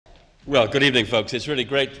Well, good evening, folks. It's really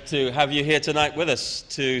great to have you here tonight with us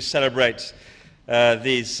to celebrate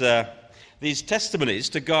these testimonies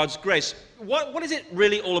to God's grace. What is it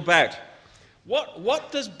really all about?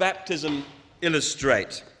 What does baptism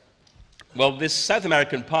illustrate? Well, this South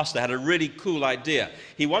American pastor had a really cool idea.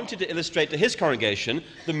 He wanted to illustrate to his congregation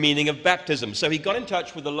the meaning of baptism. So he got in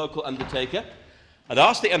touch with the local undertaker and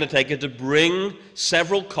asked the undertaker to bring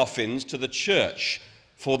several coffins to the church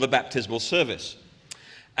for the baptismal service.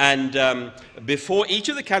 And before each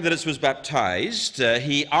of the candidates was baptized,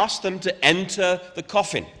 he asked them to enter the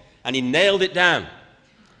coffin, and he nailed it down.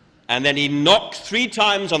 And then he knocked 3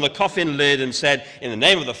 times on the coffin lid and said, "In the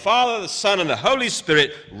name of the Father, the Son, and the Holy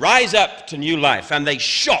Spirit, rise up to new life." And they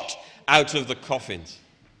shot out of the coffins.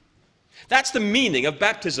 That's the meaning of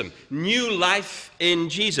baptism, new life in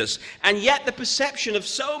Jesus. And yet the perception of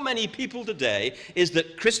so many people today is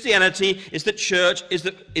that Christianity, is that church, is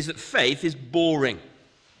that faith is boring,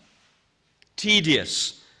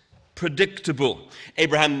 tedious, predictable.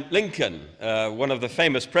 Abraham Lincoln, one of the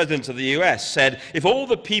famous presidents of the US, said, if all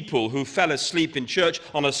the people who fell asleep in church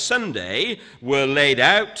on a Sunday were laid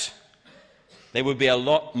out, they would be a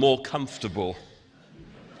lot more comfortable.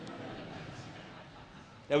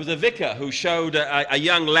 There was a vicar who showed a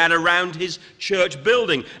young lad around his church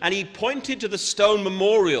building, and he pointed to the stone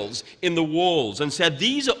memorials in the walls and said,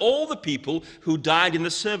 "These are all the people who died in the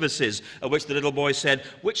services," of which the little boy said,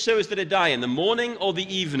 "Which service did they die in, the morning or the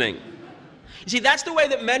evening?" You see, that's the way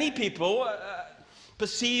that many people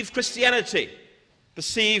perceive Christianity,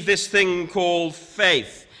 perceive this thing called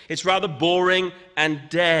faith. It's rather boring and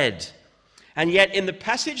dead. And yet, in the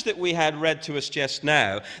passage that we had read to us just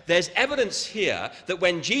now, there's evidence here that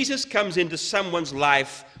when Jesus comes into someone's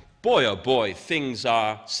life, boy, oh boy, things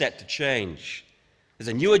are set to change. There's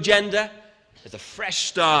a new agenda, there's a fresh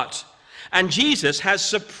start, and Jesus has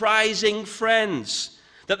surprising friends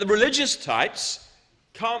that the religious types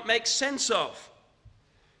can't make sense of.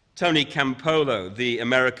 Tony Campolo, the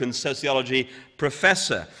American sociology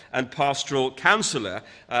professor and pastoral counselor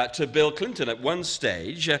to Bill Clinton at one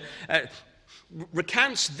stage,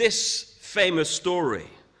 recounts this famous story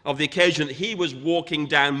of the occasion that he was walking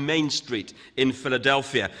down Main Street in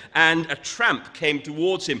Philadelphia and a tramp came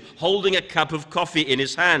towards him holding a cup of coffee in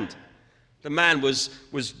his hand. The man was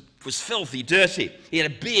filthy, dirty. He had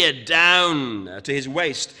a beard down to his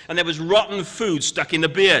waist and there was rotten food stuck in the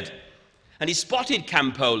beard. And he spotted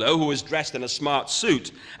Campolo, who was dressed in a smart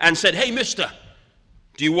suit, and said, "Hey, mister,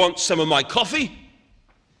 do you want some of my coffee?"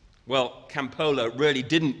 Well, Campolo really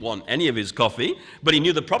didn't want any of his coffee, but he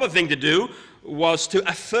knew the proper thing to do was to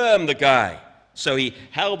affirm the guy. So he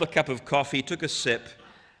held the cup of coffee, took a sip,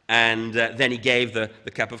 and then he gave the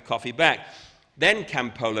cup of coffee back. Then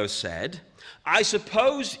Campolo said, "I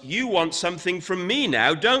suppose you want something from me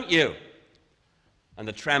now, don't you?" And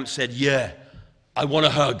the tramp said, "Yeah, I want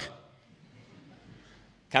a hug."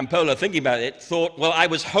 Campolo, thinking about it, thought, well, I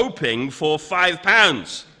was hoping for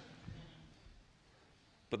 £5.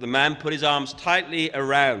 But the man put his arms tightly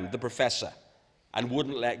around the professor and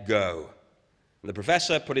wouldn't let go. And the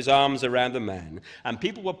professor put his arms around the man, and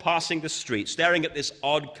people were passing the street, staring at this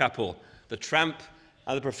odd couple, the tramp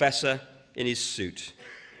and the professor in his suit,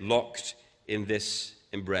 locked in this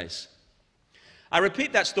embrace. I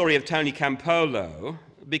repeat that story of Tony Campolo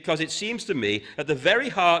because it seems to me at the very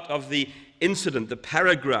heart of the incident, the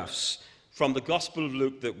paragraphs from the Gospel of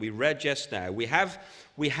Luke that we read just now, we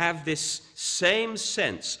have this same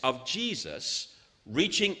sense of Jesus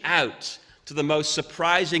reaching out to the most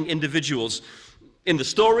surprising individuals. In the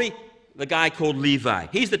story, the guy called Levi.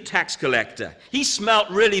 He's the tax collector. He smelt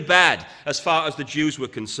really bad as far as the Jews were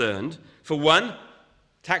concerned. For one,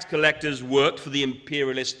 tax collectors worked for the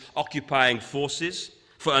imperialist occupying forces.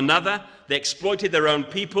 For another, they exploited their own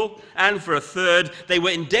people. And for a third, they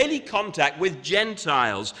were in daily contact with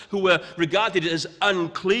Gentiles who were regarded as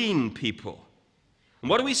unclean people. And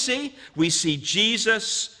what do we see? We see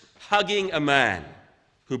Jesus hugging a man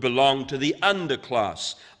who belonged to the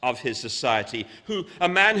underclass of his society, a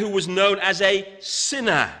man who was known as a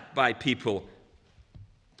sinner by people.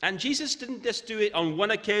 And Jesus didn't just do it on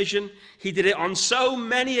one occasion, he did it on so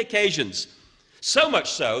many occasions. So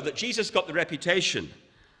much so that Jesus got the reputation,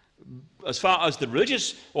 as far as the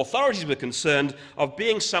religious authorities were concerned, of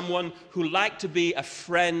being someone who liked to be a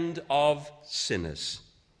friend of sinners.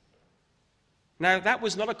 Now, that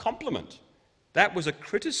was not a compliment. That was a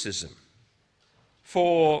criticism.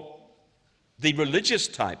 For the religious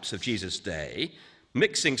types of Jesus' day,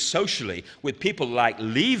 mixing socially with people like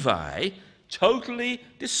Levi, totally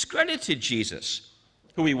discredited Jesus,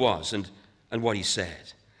 who he was and what he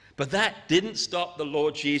said. But that didn't stop the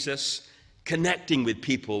Lord Jesus connecting with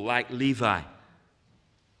people like Levi.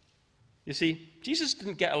 You see, Jesus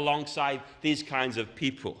didn't get alongside these kinds of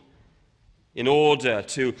people in order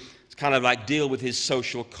to kind of like deal with his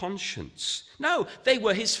social conscience. No, they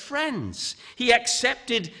were his friends. He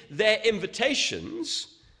accepted their invitations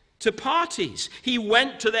to parties. He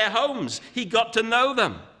went to their homes. He got to know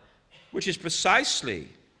them, which is precisely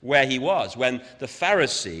where he was when the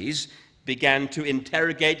Pharisees began to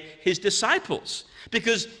interrogate his disciples,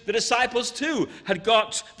 because the disciples too had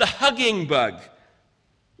got the hugging bug.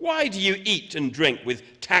 Why do you eat and drink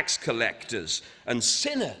with tax collectors and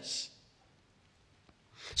sinners?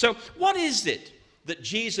 So what is it that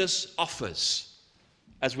Jesus offers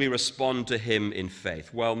as we respond to him in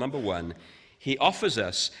faith? Well, number one, he offers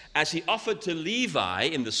us, as he offered to Levi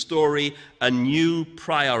in the story, a new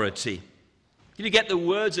priority. Did you get the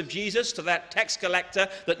words of Jesus to that tax collector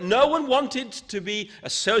that no one wanted to be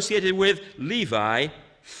associated with? Levi,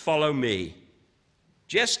 follow me.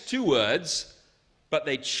 Just 2 words, but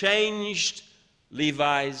they changed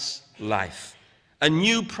Levi's life. A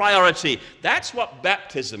new priority. That's what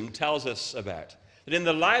baptism tells us about. That in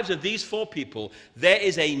the lives of these 4 people, there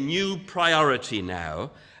is a new priority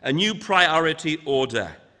now, a new priority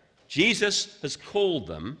order. Jesus has called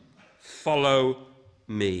them, follow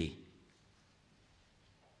me.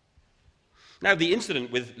 Now, the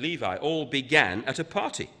incident with Levi all began at a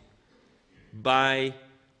party by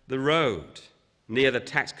the road near the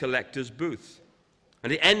tax collector's booth.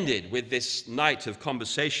 And it ended with this night of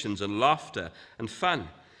conversations and laughter and fun.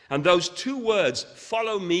 And those 2 words,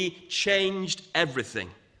 follow me, changed everything.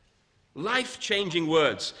 Life-changing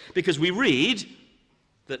words. Because we read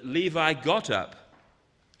that Levi got up,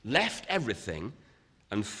 left everything,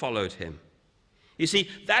 and followed him. You see,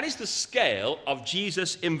 that is the scale of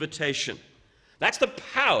Jesus' invitation. That's the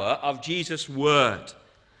power of Jesus' word.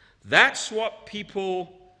 That's what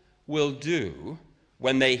people will do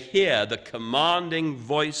when they hear the commanding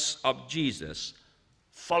voice of Jesus,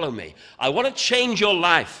 follow me. I want to change your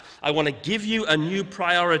life. I want to give you a new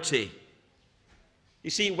priority. You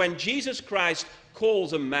see, when Jesus Christ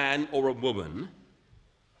calls a man or a woman,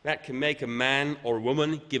 that can make a man or a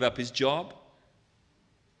woman give up his job,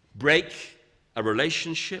 break a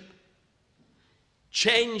relationship,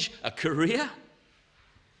 change a career.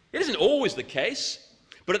 It isn't always the case.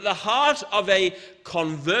 But at the heart of a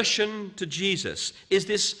conversion to Jesus is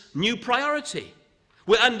this new priority.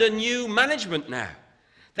 We're under new management now.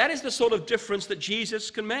 That is the sort of difference that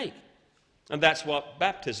Jesus can make. And that's what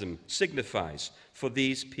baptism signifies for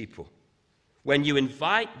these people. When you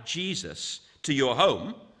invite Jesus to your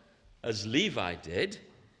home, as Levi did,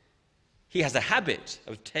 he has a habit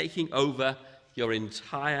of taking over your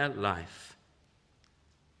entire life.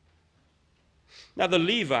 Now, the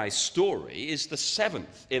Levi story is the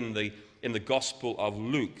 7th in the Gospel of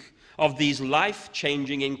Luke, of these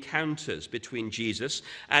life-changing encounters between Jesus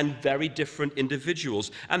and very different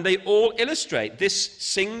individuals. And they all illustrate this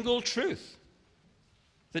single truth,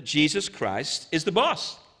 that Jesus Christ is the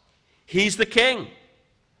boss. He's the king.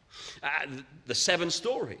 The 7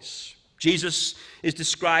 stories. Jesus is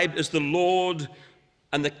described as the Lord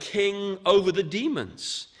and the king over the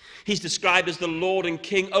demons. He's described as the Lord and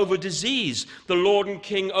King over disease, the Lord and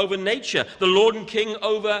King over nature, the Lord and King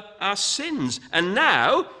over our sins. And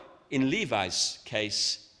now, in Levi's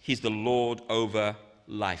case, he's the Lord over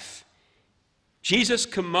life. Jesus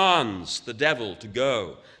commands the devil to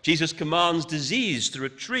go. Jesus commands disease to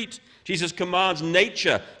retreat. Jesus commands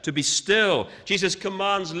nature to be still. Jesus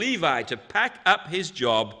commands Levi to pack up his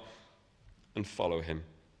job and follow him.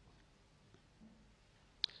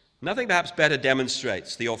 Nothing perhaps better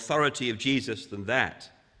demonstrates the authority of Jesus than that.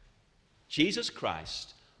 Jesus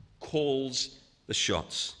Christ calls the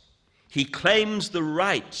shots. He claims the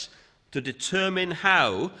right to determine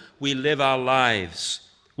how we live our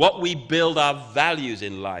lives, what we build our values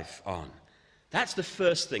in life on. That's the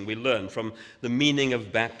first thing we learn from the meaning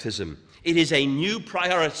of baptism. It is a new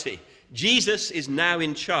priority. Jesus is now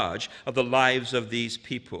in charge of the lives of these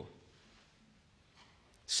people.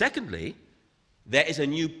 Secondly, there is a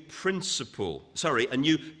new a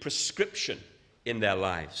new prescription in their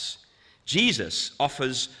lives. Jesus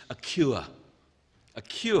offers a cure. A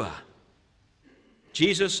cure.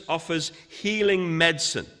 Jesus offers healing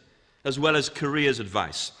medicine as well as careers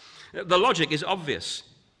advice. The logic is obvious.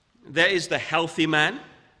 There is the healthy man,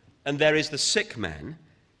 and there is the sick man,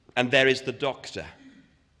 and there is the doctor.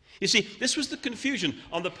 You see, this was the confusion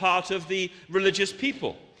on the part of the religious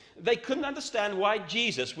people. They couldn't understand why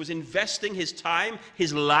Jesus was investing his time,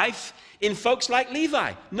 his life, in folks like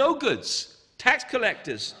Levi, no-goods, tax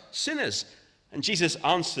collectors, sinners. And Jesus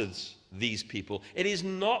answers these people. It is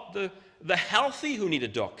not the healthy who need a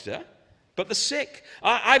doctor, but the sick.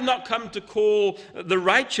 I've not come to call the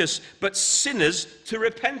righteous, but sinners to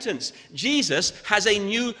repentance. Jesus has a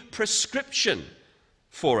new prescription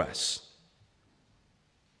for us.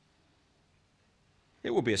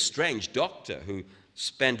 It would be a strange doctor who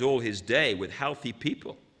spent all his day with healthy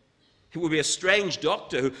people. It would be a strange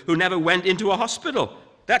doctor who never went into a hospital.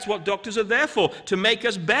 That's what doctors are there for, to make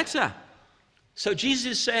us better. So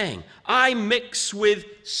Jesus is saying, I mix with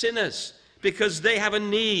sinners because they have a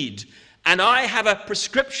need, and I have a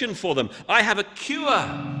prescription for them. I have a cure.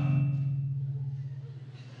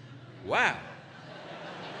 Wow.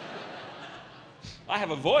 I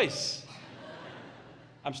have a voice.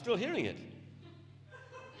 I'm still hearing it.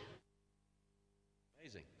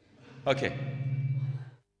 Amazing. Okay.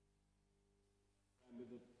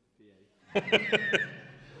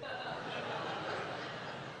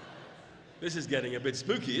 This is getting a bit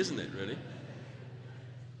spooky, isn't it, really?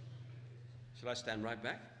 Shall I stand right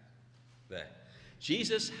back? There.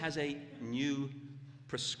 Jesus has a new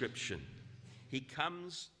prescription. He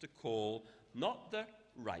comes to call not the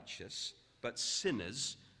righteous, but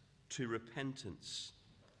sinners to repentance.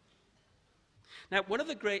 Now, one of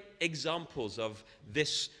the great examples of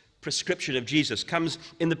this prescription of Jesus comes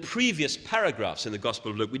in the previous paragraphs in the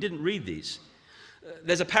Gospel of Luke. We didn't read these.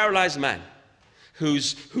 There's a paralyzed man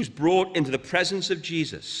who's brought into the presence of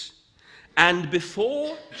Jesus. And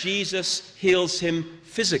before Jesus heals him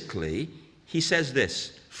physically, he says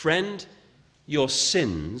this, friend, your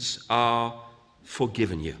sins are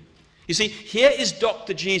forgiven you. You see, here is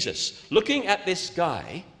Dr. Jesus looking at this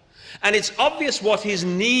guy, and it's obvious what his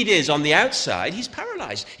need is on the outside. He's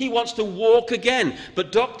paralyzed. He wants to walk again.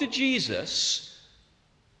 But Dr. Jesus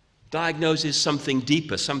diagnoses something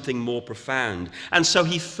deeper, something more profound. And so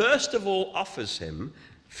he first of all offers him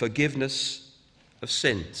forgiveness of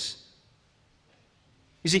sins.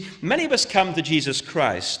 You see, many of us come to Jesus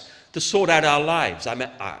Christ to sort out our lives,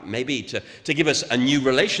 maybe to give us a new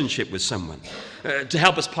relationship with someone, to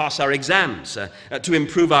help us pass our exams, to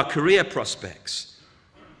improve our career prospects.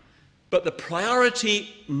 But the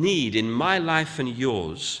priority need in my life and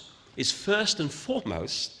yours is first and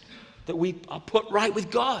foremost that we are put right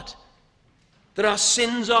with God, that our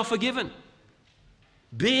sins are forgiven.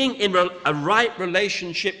 Being in a right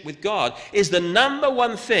relationship with God is the number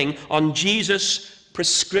one thing on Jesus'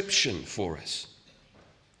 prescription for us.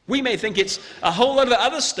 We may think it's a whole lot of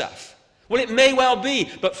other stuff. Well, it may well be,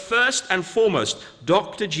 but first and foremost,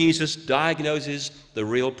 Dr. Jesus diagnoses the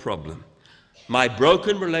real problem. My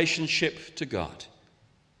broken relationship to God.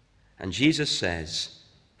 And Jesus says,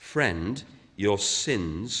 friend, your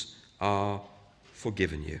sins are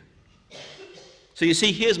forgiven you. So you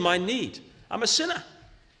see, here's my need. I'm a sinner.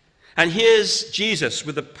 And here's Jesus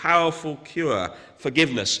with a powerful cure,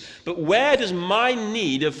 forgiveness. But where does my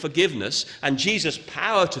need of forgiveness and Jesus'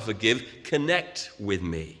 power to forgive connect with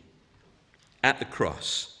me? At the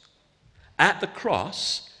cross. At the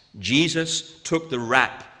cross, Jesus took the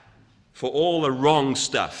rap for all the wrong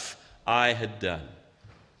stuff I had done.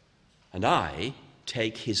 And I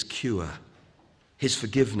take his cure, his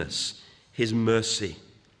forgiveness, his mercy.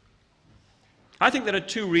 I think there are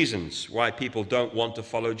two reasons why people don't want to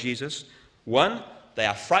follow Jesus. One, they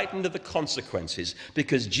are frightened of the consequences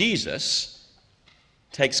because Jesus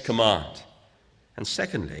takes command. And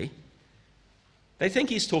secondly, they think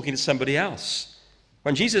he's talking to somebody else.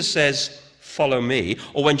 When Jesus says, follow me,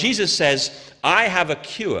 or when Jesus says, I have a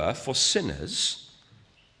cure for sinners,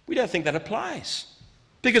 we don't think that applies.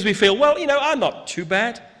 Because we feel, well, I'm not too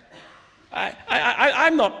bad.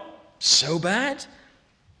 I'm not so bad.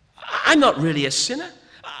 I'm not really a sinner.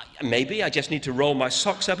 Maybe I just need to roll my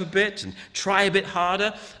socks up a bit and try a bit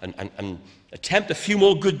harder and attempt a few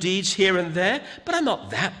more good deeds here and there. But I'm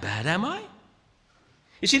not that bad, am I?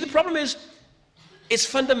 You see, the problem is, it's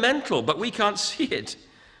fundamental, but we can't see it.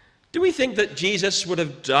 Do we think that Jesus would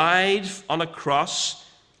have died on a cross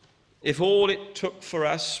if all it took for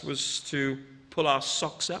us was to pull our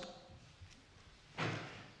socks up?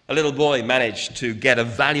 A little boy managed to get a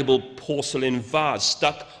valuable porcelain vase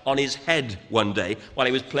stuck on his head one day while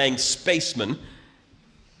he was playing spaceman.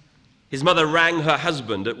 His mother rang her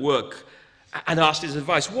husband at work and asked his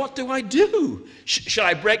advice. What do I do? Shall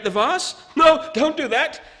I break the vase? No, don't do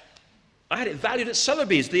that. I had it valued at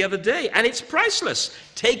Sotheby's the other day, and it's priceless.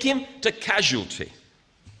 Take him to casualty.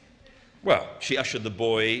 Well, she ushered the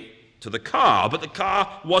boy to the car, but the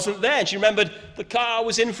car wasn't there. And she remembered the car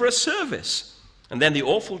was in for a service. And then the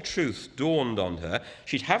awful truth dawned on her.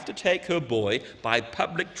 She'd have to take her boy by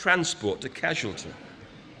public transport to casualty.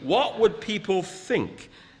 What would people think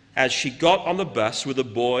as she got on the bus with a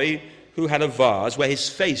boy who had a vase where his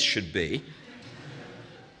face should be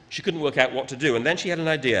She couldn't work out what to do. And then she had an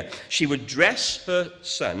idea. She would dress her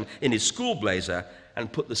son in his school blazer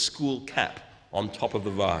and put the school cap on top of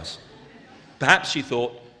the vase. Perhaps she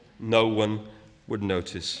thought no one would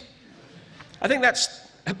notice. I think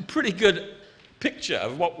that's a pretty good picture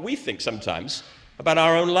of what we think sometimes about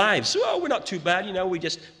our own lives. Well, we're not too bad, we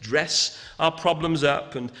just dress our problems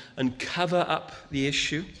up and cover up the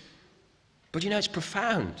issue. But it's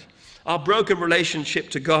profound. Our broken relationship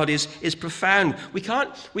to God is profound. We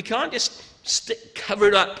can't just cover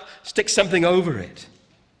it up, stick something over it.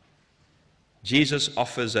 Jesus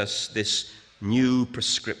offers us this new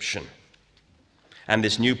prescription and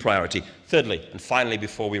this new priority. Thirdly, and finally,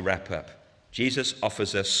 before we wrap up, Jesus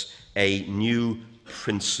offers us a new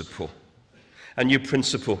principle. A new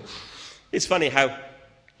principle. It's funny how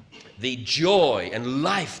the joy and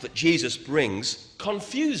life that Jesus brings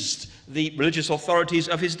confused the religious authorities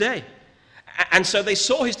of his day. And so they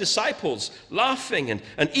saw his disciples laughing and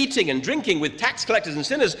eating and drinking with tax collectors and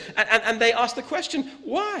sinners, and they asked the question,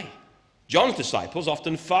 why? John's disciples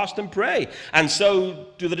often fast and pray, and so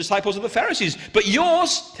do the disciples of the Pharisees. But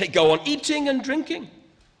yours, they go on eating and drinking.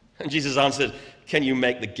 And Jesus answered, can you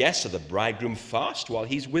make the guests of the bridegroom fast while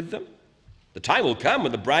he's with them? The time will come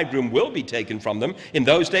when the bridegroom will be taken from them. In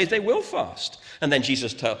those days they will fast. And then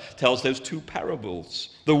Jesus tells those two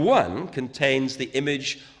parables. The one contains the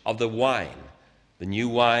image of the wine, the new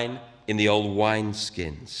wine in the old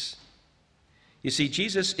wineskins. You see,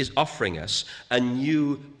 Jesus is offering us a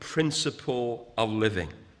new principle of living.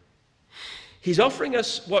 He's offering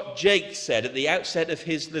us what Jake said at the outset of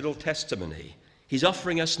his little testimony. He's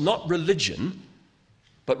offering us not religion,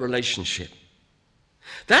 but relationship.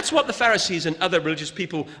 That's what the Pharisees and other religious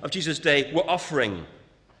people of Jesus' day were offering.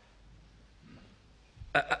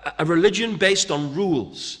 A religion based on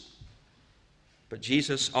rules. But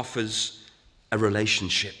Jesus offers a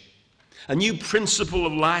relationship, a new principle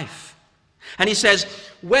of life. And he says,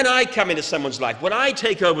 when I come into someone's life, when I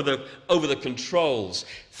take over the controls,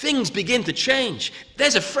 things begin to change.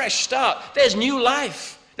 There's a fresh start. There's new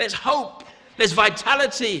life. There's hope. There's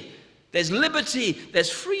vitality. There's liberty. There's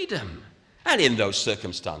freedom. And in those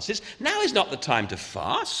circumstances, now is not the time to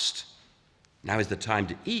fast. Now is the time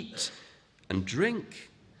to eat and drink.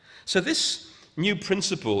 So this new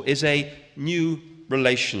principle is a new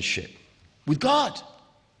relationship with God.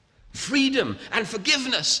 Freedom and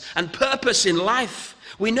forgiveness and purpose in life.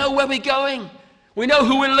 We know where we're going. We know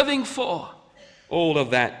who we're living for. All of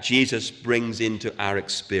that Jesus brings into our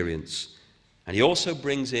experience. And he also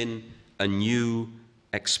brings in a new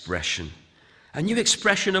expression. A new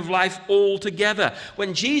expression of life altogether.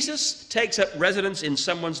 When Jesus takes up residence in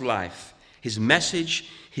someone's life, his message,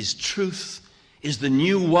 his truth, is the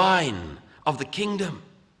new wine of the kingdom.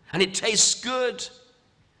 And it tastes good.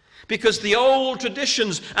 Because the old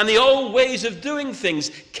traditions and the old ways of doing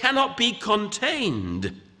things cannot be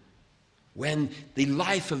contained when the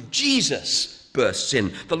life of Jesus bursts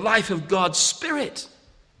in, the life of God's Spirit.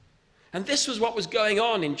 And this was what was going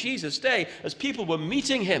on in Jesus' day as people were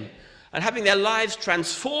meeting him and having their lives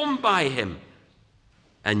transformed by him.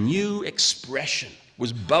 A new expression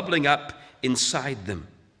was bubbling up inside them.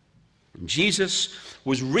 And Jesus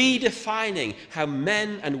was redefining how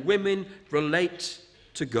men and women relate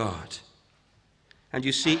to God. And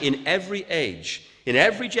you see, in every age, in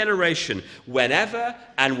every generation, whenever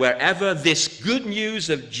and wherever this good news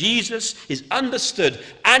of Jesus is understood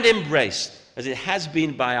and embraced, as it has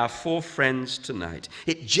been by our four friends tonight,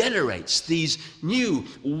 it generates these new,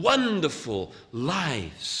 wonderful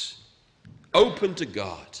lives, open to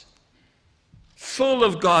God, full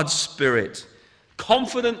of God's Spirit,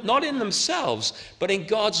 confident not in themselves, but in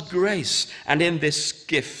God's grace and in this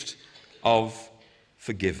gift of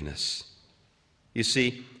forgiveness. You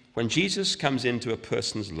see, when Jesus comes into a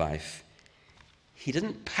person's life, he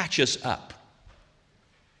doesn't patch us up.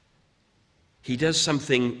 He does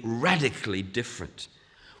something radically different,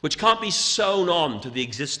 which can't be sewn on to the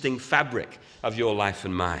existing fabric of your life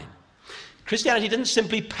and mine. Christianity doesn't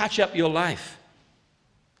simply patch up your life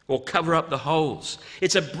or cover up the holes.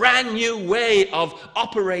 It's a brand new way of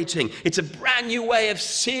operating. It's a brand new way of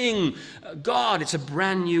seeing God. It's a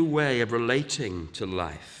brand new way of relating to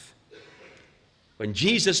life. When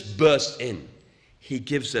Jesus bursts in, he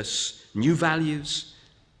gives us new values,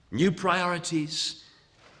 new priorities,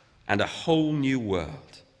 and a whole new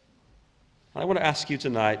world. I want to ask you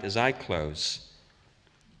tonight as I close,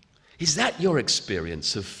 is that your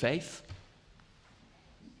experience of faith?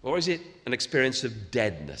 Or is it an experience of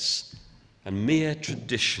deadness and mere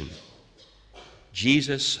tradition?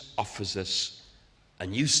 Jesus offers us a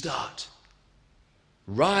new start.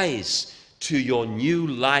 Rise to your new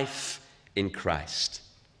life in Christ.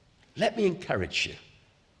 Let me encourage you.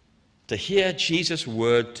 to hear Jesus'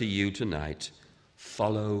 word to you tonight,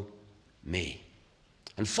 follow me.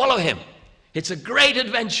 And follow him. It's a great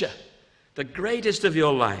adventure, the greatest of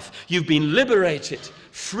your life. You've been liberated,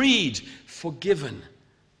 freed, forgiven,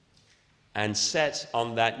 and set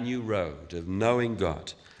on that new road of knowing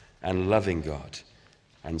God and loving God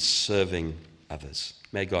and serving others.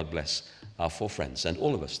 May God bless our four friends and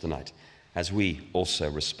all of us tonight as we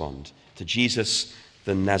also respond to Jesus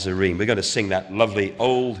the Nazarene. We're going to sing that lovely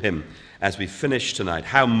old hymn as we finish tonight.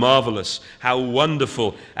 How marvelous, how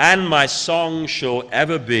wonderful, and my song shall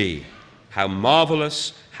ever be. How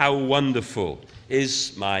marvelous, how wonderful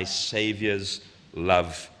is my Saviour's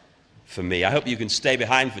love for me. I hope you can stay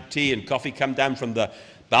behind for tea and coffee. Come down from the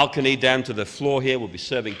balcony down to the floor here. We'll be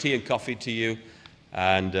serving tea and coffee to you,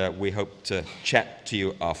 and we hope to chat to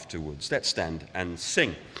you afterwards. Let's stand and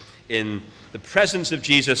sing in the presence of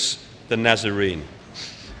Jesus the Nazarene.